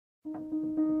Looking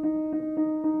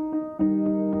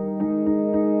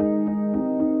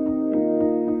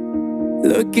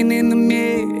in the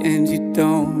mirror and you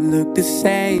don't look the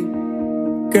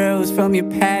same. Girls from your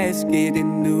past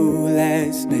getting new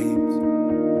last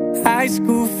names. High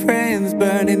school friends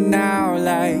burning out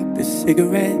like the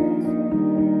cigarettes.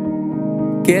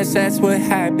 Guess that's what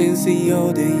happens the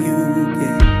older you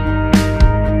get.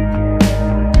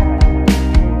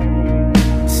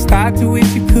 Start to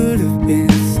wish you could have been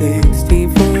 16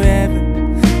 forever,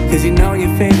 'cause you know your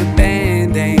favorite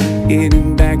band ain't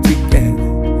getting back together.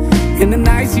 And the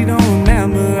nights you don't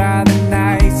remember are the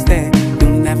nights that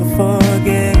you'll never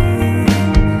forget.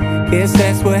 Guess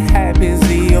that's what happens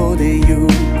the older you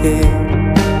get.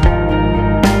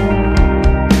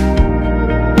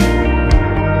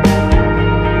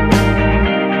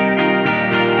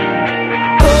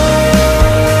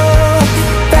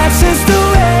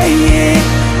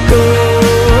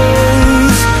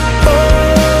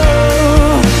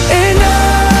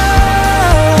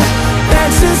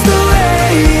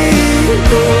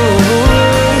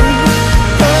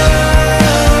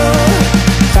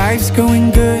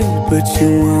 Going good, but you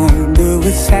wonder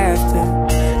what's after,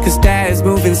 'cause dad's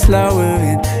moving slower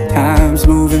and time's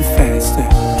moving faster.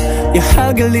 You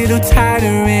hug a little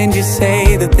tighter and you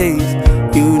say the things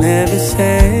you never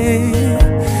say.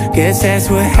 Guess that's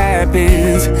what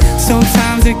happens.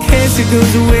 Sometimes the kiss, it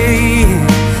goes away,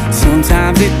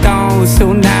 sometimes it don't.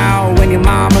 So now when your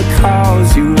mama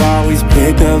calls, you always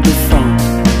pick up the phone.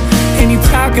 And you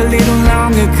talk a little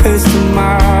longer, 'cause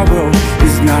tomorrow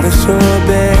is not a sure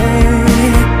bet.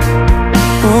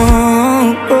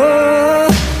 Oh, oh,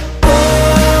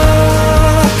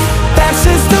 oh, that's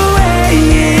just the way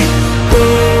it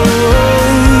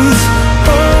goes.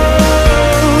 Oh,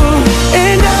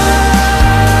 and oh,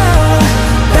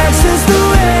 that's just the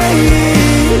way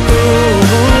it goes.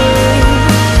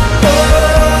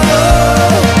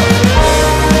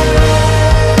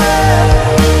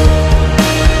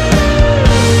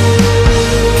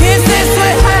 Guess that's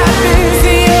what happens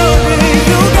the older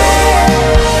you get.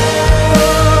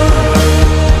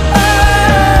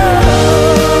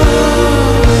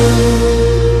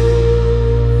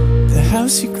 The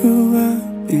house you grew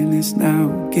up in is now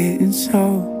getting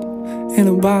sold, and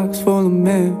a box full of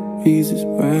memories is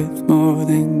worth more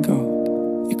than gold.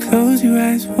 You close your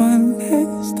eyes one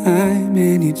last time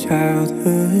in your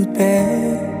childhood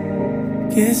bed.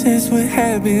 Guess that's what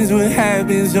happens, what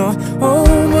happens. Oh,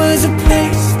 home was a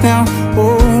place, now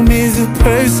home is a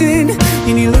person.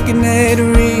 And you're looking at the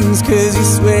rings, 'cause you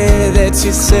swear that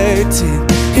you're certain.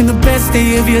 And the best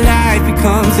day of your life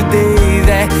becomes the day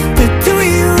that the two of